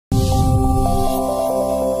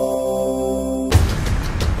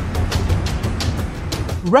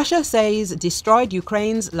Russia says destroyed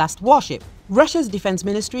Ukraine's last warship. Russia's defense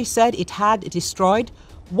ministry said it had destroyed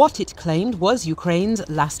what it claimed was Ukraine's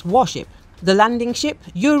last warship. The landing ship,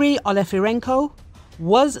 Yuri Olefirenko,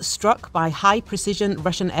 was struck by high-precision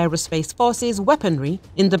Russian aerospace forces weaponry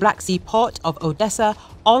in the Black Sea port of Odessa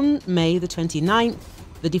on May the 29th,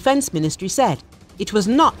 the defense ministry said. It was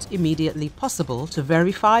not immediately possible to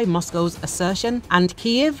verify Moscow's assertion, and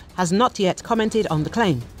Kyiv has not yet commented on the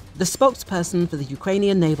claim. The spokesperson for the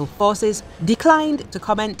Ukrainian naval forces declined to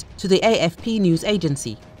comment to the AFP news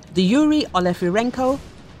agency. The Yuri Olefirenko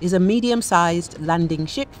is a medium-sized landing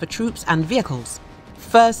ship for troops and vehicles.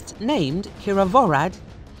 First named Kirovorad,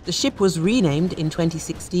 the ship was renamed in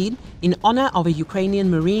 2016 in honor of a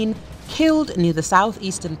Ukrainian Marine killed near the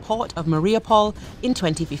southeastern port of Mariupol in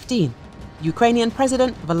 2015. Ukrainian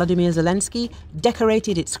President Volodymyr Zelensky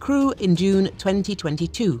decorated its crew in June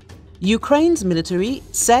 2022. Ukraine's military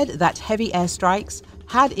said that heavy airstrikes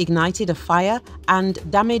had ignited a fire and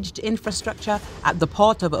damaged infrastructure at the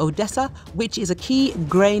port of Odessa, which is a key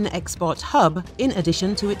grain export hub in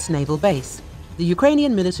addition to its naval base. The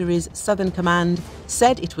Ukrainian military's Southern Command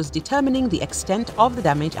said it was determining the extent of the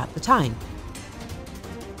damage at the time.